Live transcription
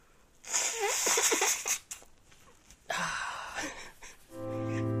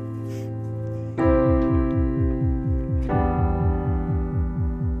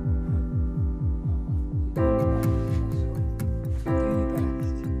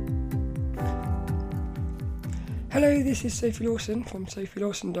Hello, this is Sophie Lawson from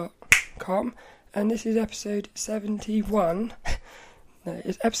sophielawson.com, and this is episode 71.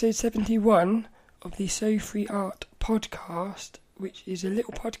 It's episode 71 of the So Free Art podcast, which is a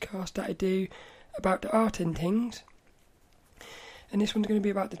little podcast that I do about the art and tings. And this one's going to be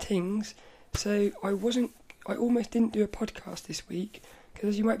about the tings. So I almost didn't do a podcast this week because,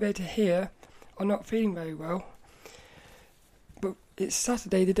 as you might be able to hear, I'm not feeling very well. But it's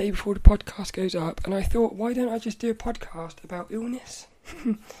Saturday, the day before the podcast goes up, and I thought, why don't I just do a podcast about illness?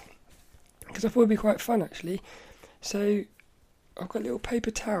 Because I thought it'd be quite fun, actually. So I've got a little paper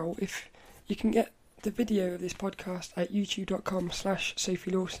towel. If you can get the video of this podcast at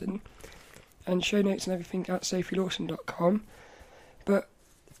youtube.com/SophieLawson, and show notes and everything at sophielawson.com. But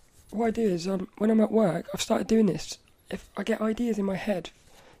what I do is, when I'm at work, I've started doing this. If I get ideas in my head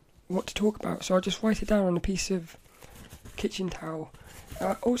what to talk about, so I just write it down on a piece of kitchen towel.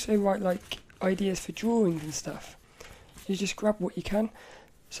 I also write ideas for drawings and stuff. You just grab what you can.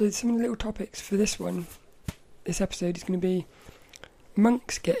 So some of the little topics for this episode is going to be: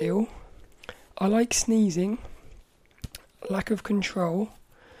 monks get ill, I like sneezing, lack of control,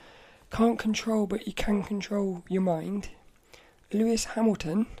 can't control but you can control your mind, Lewis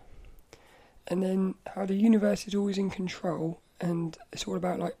Hamilton, and then how the universe is always in control, and it's all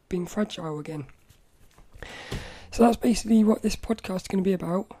about being fragile again. So that's basically what this podcast is going to be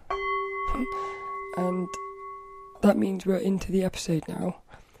about, and that means we're into the episode now.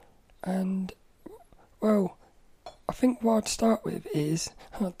 And well, I think what I'd start with is,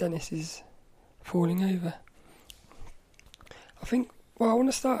 Dennis is falling over. I want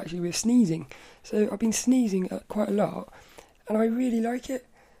to start actually with sneezing. So I've been sneezing quite a lot, and I really like it.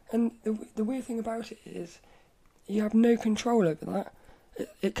 And the weird thing about it is, you have no control over that.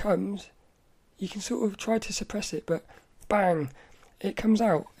 It comes. You can sort of try to suppress it, but bang, it comes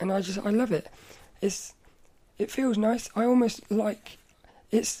out, and I love it. It feels nice. I almost like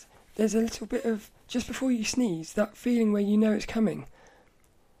there's a little bit of, just before you sneeze, that feeling where you know it's coming.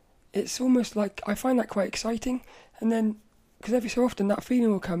 It's almost like, I find that quite exciting, and then, because every so often that feeling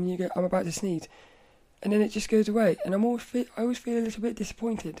will come and you go, I'm about to sneeze, and then it just goes away, and I always feel a little bit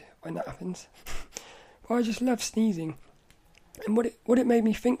disappointed when that happens. But I just love sneezing. And what it made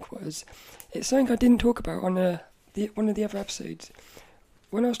me think was, it's something I didn't talk about on one of the other episodes.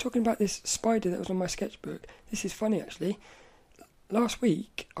 When I was talking about this spider that was on my sketchbook, this is funny actually. Last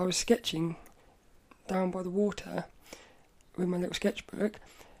week I was sketching down by the water with my little sketchbook.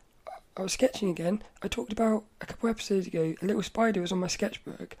 I was sketching again. I talked about a couple episodes ago, a little spider was on my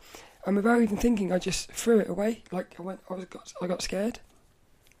sketchbook, and without even thinking, I just threw it away. I got scared,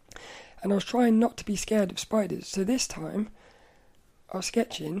 and I was trying not to be scared of spiders. So this time, I was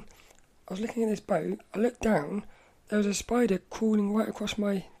sketching, I was looking at this boat, I looked down, there was a spider crawling right across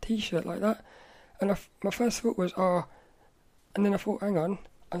my t-shirt like that, and my first thought was, and then I thought, hang on,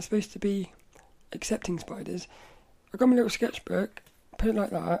 I'm supposed to be accepting spiders. I got my little sketchbook, put it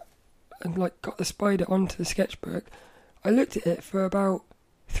like that, and got the spider onto the sketchbook. I looked at it for about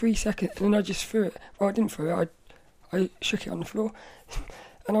 3 seconds, and then I just threw it. Well, I didn't throw it, I shook it on the floor,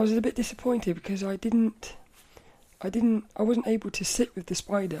 and I was a bit disappointed because I wasn't able to sit with the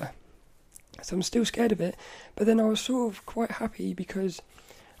spider, so I'm still scared of it. But then I was sort of quite happy because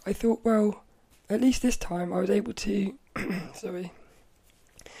I thought, well, at least this time I was able to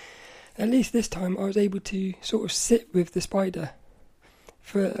sort of sit with the spider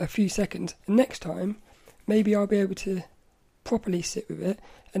for a few seconds, and next time maybe I'll be able to properly sit with it,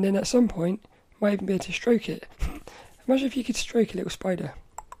 and then at some point might even be able to stroke it. Imagine if you could stroke a little spider.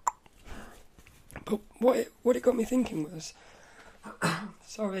 But what it got me thinking was,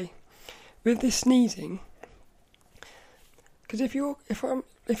 with this sneezing, because if you're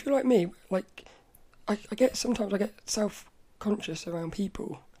like me, I get self-conscious around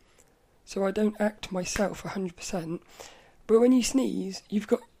people, so I don't act myself 100%. But when you sneeze, you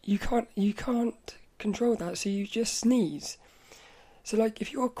can't control that, so you just sneeze. So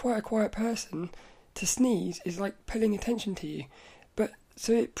if you're quite a quiet person, to sneeze is like pulling attention to you. But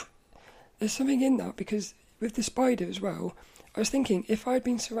there's something in that, because with the spider as well, I was thinking, if I'd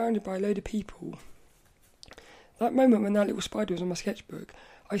been surrounded by a load of people, that moment when that little spider was on my sketchbook,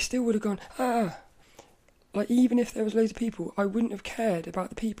 I still would have gone, even if there was loads of people, I wouldn't have cared about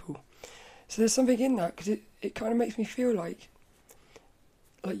the people. So there's something in that, because it kind of makes me feel like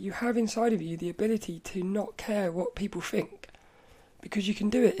you have inside of you the ability to not care what people think, because you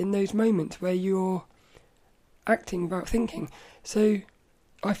can do it in those moments where you're acting without thinking. So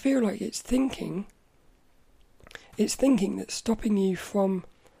I feel like it's thinking that's stopping you from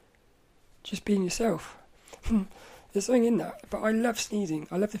just being yourself. There's something in that, but I love sneezing.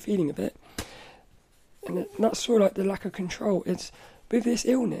 I love the feeling of it. And that's sort of like the lack of control. It's with this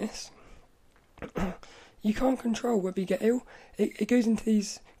illness, you can't control whether you get ill. It goes into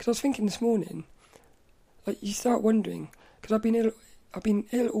these. Because I was thinking this morning, like you start wondering, because I've been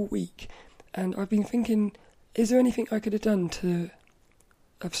ill all week, and I've been thinking, is there anything I could have done to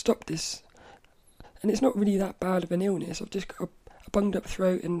have stopped this? And it's not really that bad of an illness. I've just got a bunged up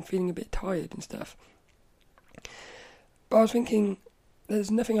throat and feeling a bit tired and stuff. But I was thinking,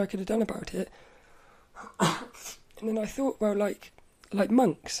 there's nothing I could have done about it. And then I thought, well, like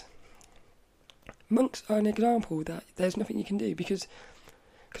monks. Monks are an example that there's nothing you can do, because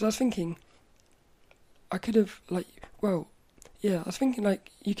I was thinking, I could have, I was thinking,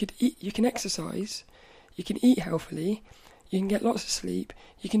 like, you could eat, you can exercise, you can eat healthily, you can get lots of sleep,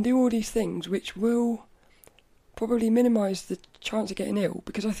 you can do all these things which will probably minimise the chance of getting ill,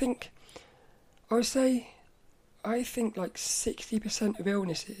 because I think like 60% of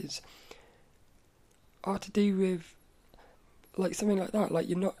illnesses are to do with like something like that, like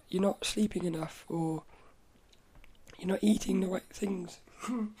you're not sleeping enough, or you're not eating the right things.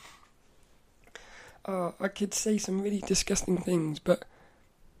 I could say some really disgusting things, but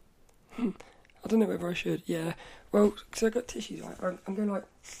I don't know whether I should. Yeah, well, because I got tissues, I'm going to like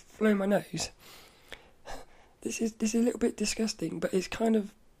blow my nose. This is a little bit disgusting, but it's kind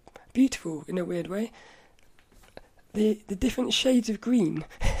of beautiful in a weird way. The different shades of green.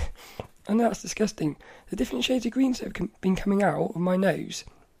 I know that's disgusting. The different shades of greens that have been coming out of my nose.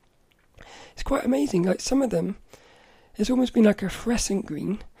 It's quite amazing. Like some of them, it's almost been like a fluorescent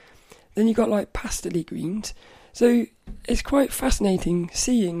green. Then you got like pastel-y greens. So it's quite fascinating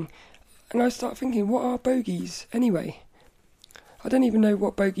seeing. And I start thinking, what are bogies anyway? I don't even know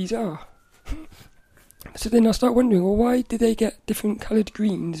what bogies are. So then I start wondering, well, why do they get different coloured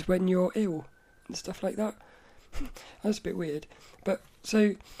greens when you're ill and stuff like that? That's a bit weird. But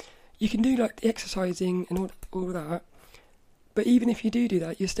so you can do like the exercising and all that, but even if you do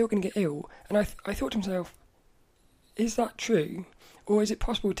that, you're still going to get ill. And I thought to myself, is that true, or is it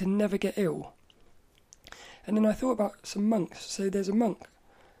possible to never get ill? And then I thought about some monks. So there's a monk.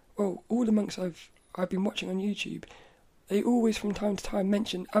 Well, all the monks I've been watching on YouTube, they always from time to time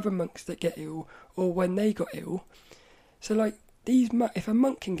mention other monks that get ill or when they got ill. So like if a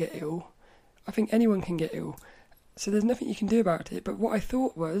monk can get ill, I think anyone can get ill. So there's nothing you can do about it. But what I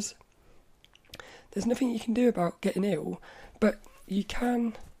thought was, there's nothing you can do about getting ill, but you're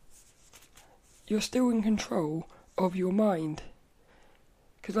still in control of your mind.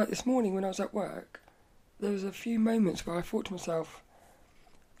 Because like this morning when I was at work, there was a few moments where I thought to myself,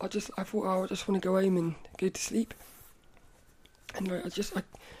 I just want to go home and go to sleep. And like,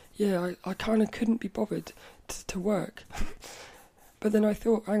 I kind of couldn't be bothered to work. But then I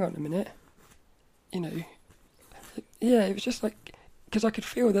thought, hang on a minute, it was just like, because I could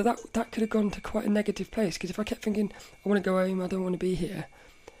feel that could have gone to quite a negative place. Because if I kept thinking, I want to go home, I don't want to be here,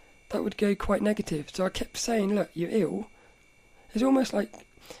 that would go quite negative. So I kept saying, look, you're ill. It's almost like,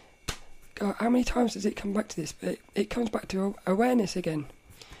 God, how many times does it come back to this? But it comes back to awareness again.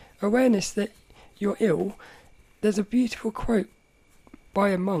 Awareness that you're ill. There's a beautiful quote by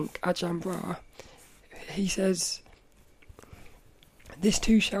a monk, Ajahn Brahm. He says, this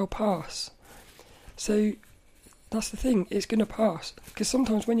too shall pass. So that's the thing, it's going to pass. Because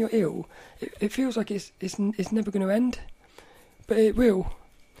sometimes when you're ill, it feels like it's never going to end. But it will.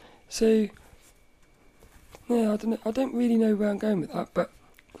 So, yeah, I don't really know where I'm going with that, but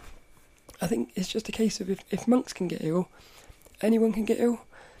I think it's just a case of if monks can get ill, anyone can get ill.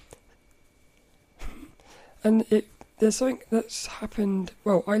 And there's something that's happened.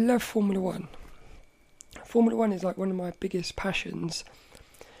 Well, I love Formula 1. Formula 1 is like one of my biggest passions.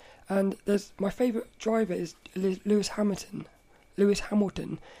 And my favourite driver is Lewis Hamilton,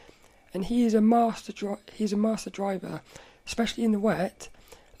 and he is a master driver, especially in the wet.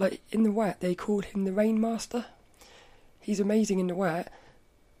 Like in the wet, they called him the Rain Master. He's amazing in the wet.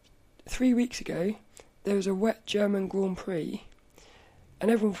 3 weeks ago, there was a wet German Grand Prix,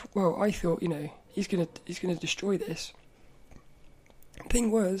 and everyone. Well, I thought, he's gonna destroy this.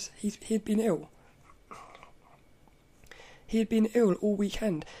 Thing was, he'd been ill. He had been ill all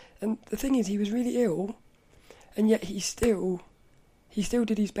weekend, and the thing is, he was really ill, and yet he still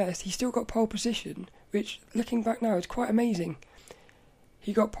did his best. He still got pole position, which, looking back now, is quite amazing.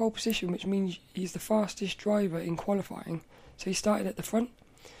 He got pole position, which means he's the fastest driver in qualifying, so he started at the front.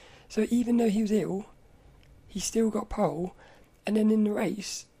 So even though he was ill, he still got pole, and then in the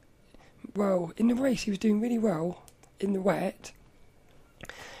race, he was doing really well in the wet,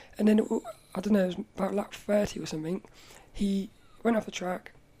 and then, I don't know, it was about lap 30 or something, he went off the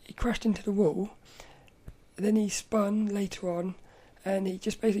track, he crashed into the wall, and then he spun later on, and he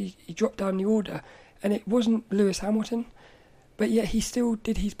just basically he dropped down the order, and it wasn't Lewis Hamilton, but yet he still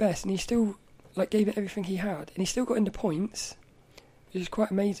did his best, and he still gave it everything he had, and he still got into points, which is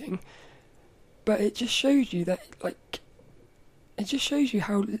quite amazing. But it just shows you that it just shows you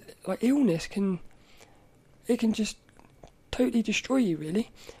how illness can just totally destroy you, really,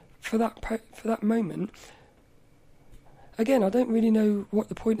 for that moment. Again, I don't really know what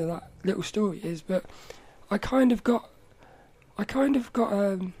the point of that little story is, but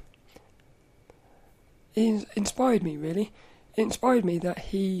it inspired me, really. It inspired me that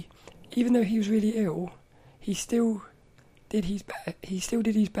he, even though he was really ill, he still did his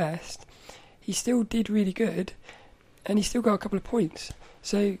best. He still did really good, and he still got a couple of points.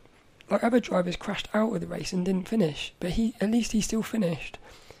 So, other drivers crashed out of the race and didn't finish, but at least he still finished,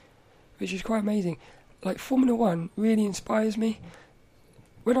 which is quite amazing. Formula One really inspires me.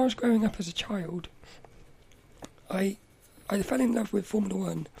 When I was growing up as a child, I fell in love with Formula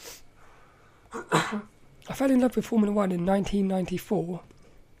One. I fell in love with Formula One in 1994.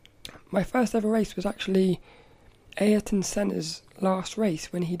 My first ever race was actually Ayrton Senna's last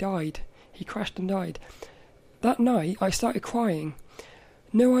race when he died. He crashed and died. That night, I started crying.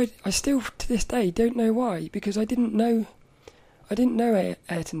 I still to this day don't know why, because I didn't know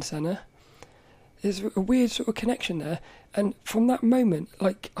Ayrton Senna. There's a weird sort of connection there, and from that moment,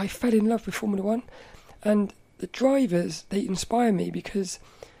 I fell in love with Formula One, and the drivers, they inspire me because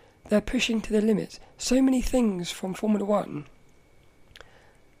they're pushing to the limits. So many things from Formula One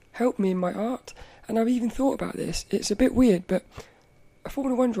help me in my art, and I've even thought about this. It's a bit weird, but a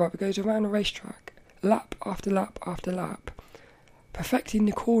Formula One driver goes around a racetrack, lap after lap after lap, perfecting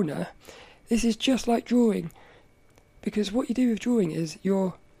the corner. This is just like drawing, because what you do with drawing is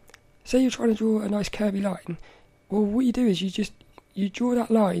say you're trying to draw a nice curvy line. Well, what you do is you draw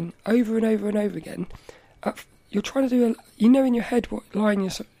that line over and over and over again. You're trying to do in your head what line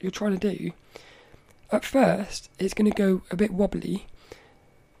you're trying to do. At first, it's going to go a bit wobbly.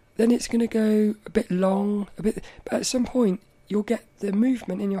 Then it's going to go a bit long, but at some point you'll get the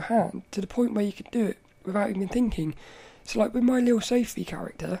movement in your hand to the point where you can do it without even thinking. So, with my little Sophie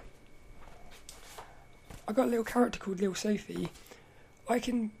character, I got a little character called Little Sophie. I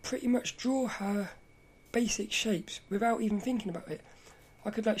can pretty much draw her basic shapes without even thinking about it. I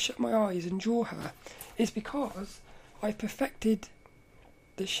could shut my eyes and draw her. It's because I've perfected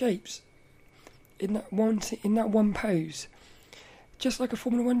the shapes in that one pose. Just like a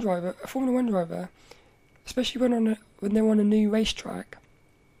Formula One driver, especially when they're on a new racetrack,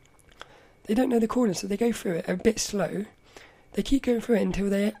 they don't know the corners, so they go through it a bit slow. They keep going through it until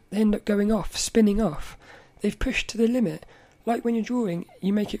they end up going off, spinning off. They've pushed to the limit. Like when you're drawing,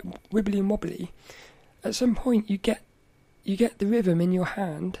 you make it wibbly and wobbly. At some point, you get the rhythm in your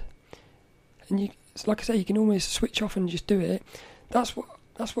hand, and like I say, you can almost switch off and just do it. That's what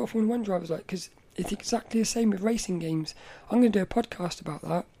a Formula One driver's like, because it's exactly the same with racing games. I'm going to do a podcast about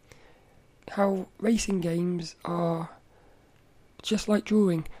that. How racing games are just like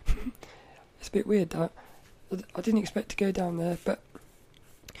drawing. It's a bit weird, that. I didn't expect to go down there, but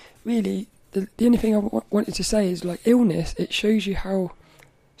really, the only thing I wanted to say is, illness, it shows you how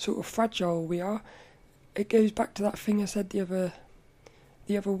sort of fragile we are. It goes back to that thing I said the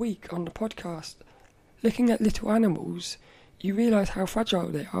other week on the podcast. Looking at little animals, you realise how fragile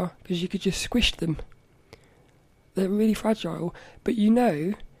they are, because you could just squish them. They're really fragile, but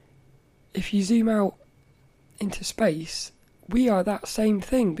if you zoom out into space, we are that same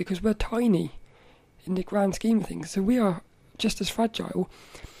thing, because we're tiny in the grand scheme of things, so we are just as fragile.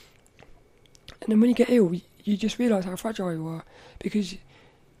 And then when you get ill, you just realise how fragile you are, because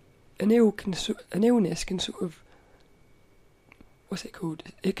an illness can sort of, what's it called?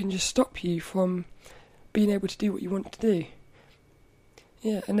 It can just stop you from being able to do what you want to do.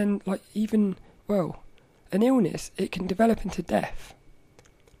 Yeah, and then an illness, it can develop into death,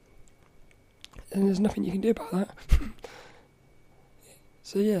 and there's nothing you can do about that.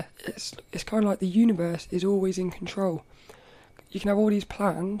 So yeah, it's kind of like the universe is always in control. You can have all these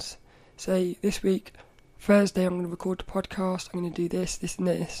plans. Say, this week, Thursday, I'm going to record the podcast, I'm going to do this, this and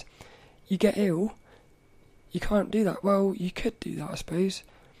this. You get ill, you can't do that. Well, you could do that, I suppose.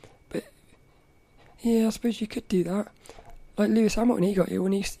 But, yeah, I suppose you could do that. Like Lewis Hamilton, he got ill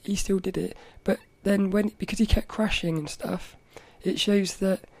and he still did it. But then, because he kept crashing and stuff, it shows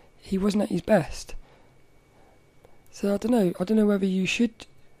that he wasn't at his best. So I don't know whether you should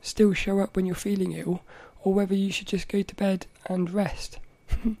still show up when you're feeling ill, or whether you should just go to bed and rest.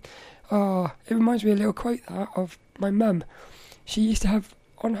 It reminds me of a little quote of my mum. She used to have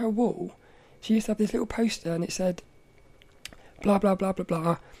on her wall, she used to have this little poster, and it said, blah blah blah blah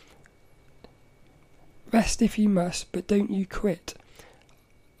blah, rest if you must, but don't you quit.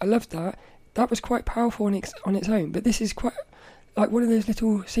 I loved that. That was quite powerful on its own, but this is quite like one of those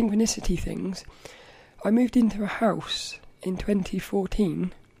little synchronicity things. I moved into a house in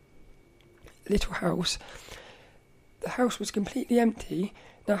 2014, little house. The house was completely empty.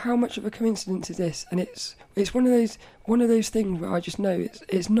 Now, how much of a coincidence is this? And it's one of those things where I just know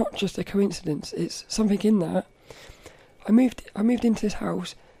it's not just a coincidence. It's something in that. I moved into this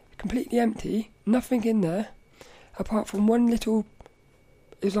house completely empty, nothing in there, apart from one little.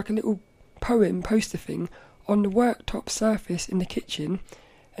 It was like a little poem poster thing on the worktop surface in the kitchen,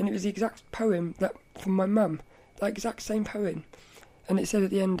 and it was the exact poem that from my mum, that exact same poem, and it said at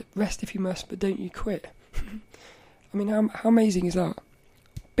the end, "Rest if you must, but don't you quit." I mean, how amazing is that?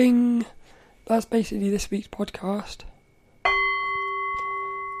 Bing! That's basically this week's podcast.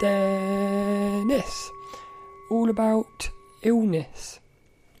 Dennis, all about illness.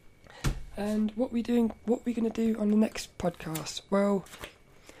 And what we going to do on the next podcast? Well,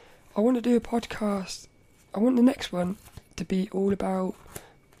 I want to do a podcast. I want the next one to be all about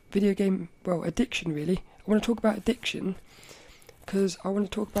video game, addiction really. I want to talk about addiction because I want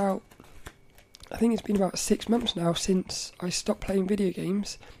to talk about, I think it's been about 6 months now since I stopped playing video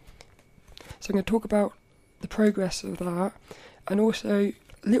games. So I'm going to talk about the progress of that and also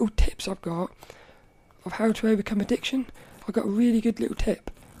little tips I've got of how to overcome addiction. I've got a really good little tip.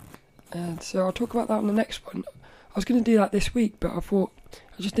 And so I'll talk about that on the next one. I was going to do that this week, but I thought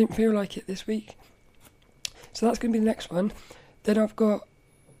I just didn't feel like it this week. So that's going to be the next one. Then I've got,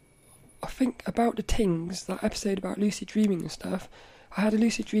 I think, about the tings, that episode about lucid dreaming and stuff. I had a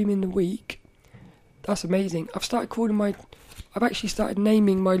lucid dream in the week. That's amazing. I've actually started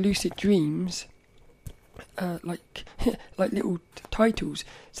naming my lucid dreams like little titles.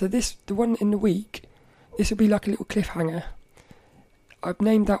 So the one in the week, this will be like a little cliffhanger. I've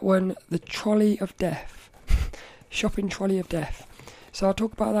named that one the Trolley of Death. Shopping Trolley of Death. So I'll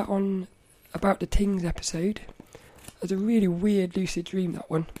talk about that about the Tings episode. It's a really weird lucid dream, that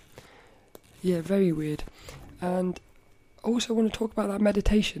one. Yeah, very weird. And I also want to talk about that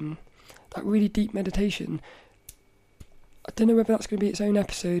meditation, that really deep meditation. I don't know whether that's going to be its own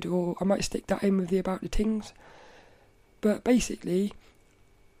episode or I might stick that in with the About the Tings. But basically,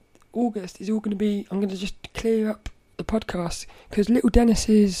 August is all going to be, I'm going to just clear up the podcast because little Dennis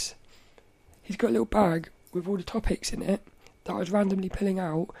he's got a little bag with all the topics in it that I was randomly pulling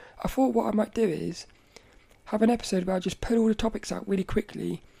out. I thought what I might do is have an episode where I just pull all the topics out really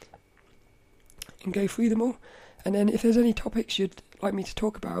quickly and go through them all. And then if there's any topics you'd like me to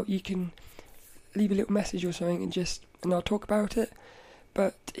talk about, you can leave a little message or something and I'll talk about it.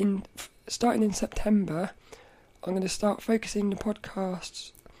 But starting in September, I'm going to start focusing the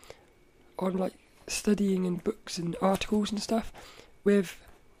podcasts on like studying and books and articles and stuff with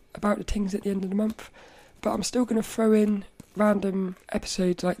About the Tings at the end of the month. But I'm still going to throw in random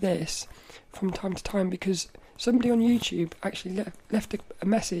episodes like this from time to time because somebody on YouTube actually left a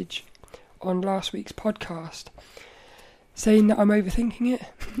message on last week's podcast saying that I'm overthinking it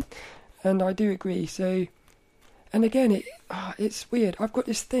and I do agree. So, and again, it's weird. I've got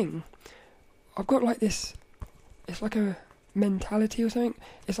this thing. I've got like this, it's like a mentality or something.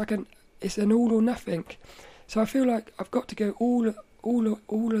 It's an all or nothing. So I feel like I've got to go all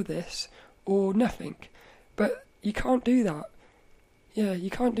of this or nothing. But you can't do that. Yeah, you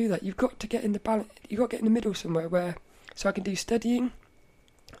can't do that. You've got to get in the balance. You've got to get in the middle somewhere so I can do studying,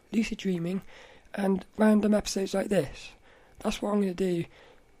 lucid dreaming, and random episodes like this. That's what I'm going to do.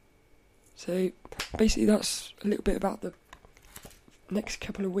 So basically that's a little bit about the next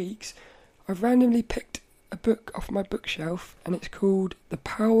couple of weeks. I've randomly picked a book off my bookshelf and it's called The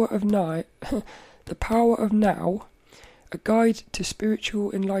Power of Now, The Power of Now, A Guide to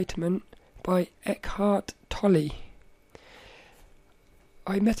Spiritual Enlightenment by Eckhart Tolle.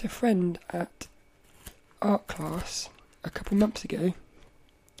 I met a friend at art class a couple months ago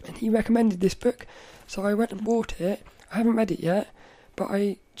and he recommended this book, so I went and bought it. I haven't read it yet, but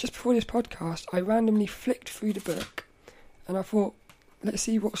just before this podcast I randomly flicked through the book and I thought, let's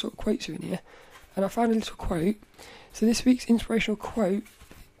see what sort of quotes are in here, and I found a little quote. So this week's inspirational quote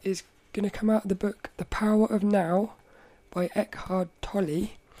is going to come out of the book The Power of Now by Eckhart Tolle.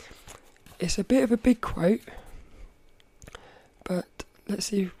 It's a bit of a big quote, but let's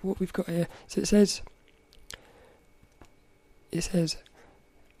see what we've got here. So it says,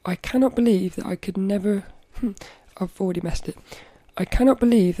 I cannot believe that I could never, I've already messed it. I cannot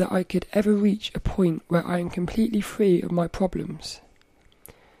believe that I could ever reach a point where I am completely free of my problems.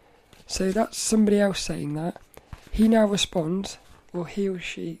 So that's somebody else saying that. He now responds, or he or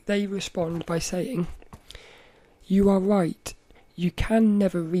she, they respond by saying, you are right. You can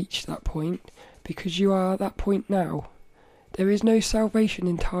never reach that point because you are at that point now. There is no salvation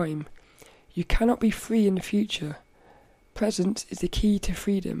in time. You cannot be free in the future. Presence is the key to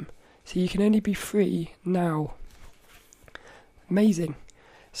freedom, so you can only be free now. Amazing.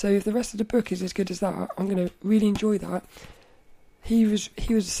 So if the rest of the book is as good as that, I'm going to really enjoy that. He was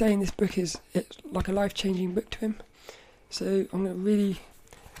saying this book it's like a life-changing book to him. So I'm going to really...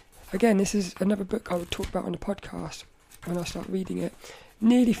 Again, this is another book I will talk about on the podcast when I start reading it.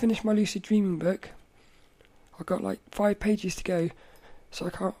 Nearly finished my lucid dreaming book. I've got like 5 pages to go, so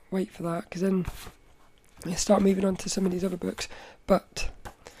I can't wait for that, because then I start moving on to some of these other books. But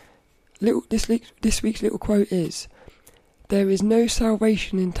this week's little quote is, there is no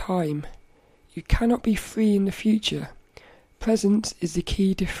salvation in time. You cannot be free in the future. Presence is the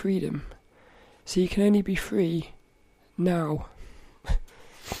key to freedom, so you can only be free now.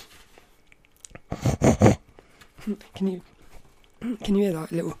 Can you hear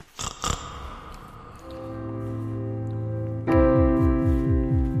that little?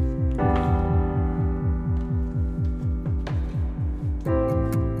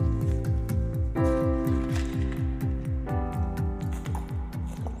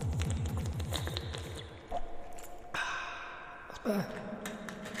 That's better.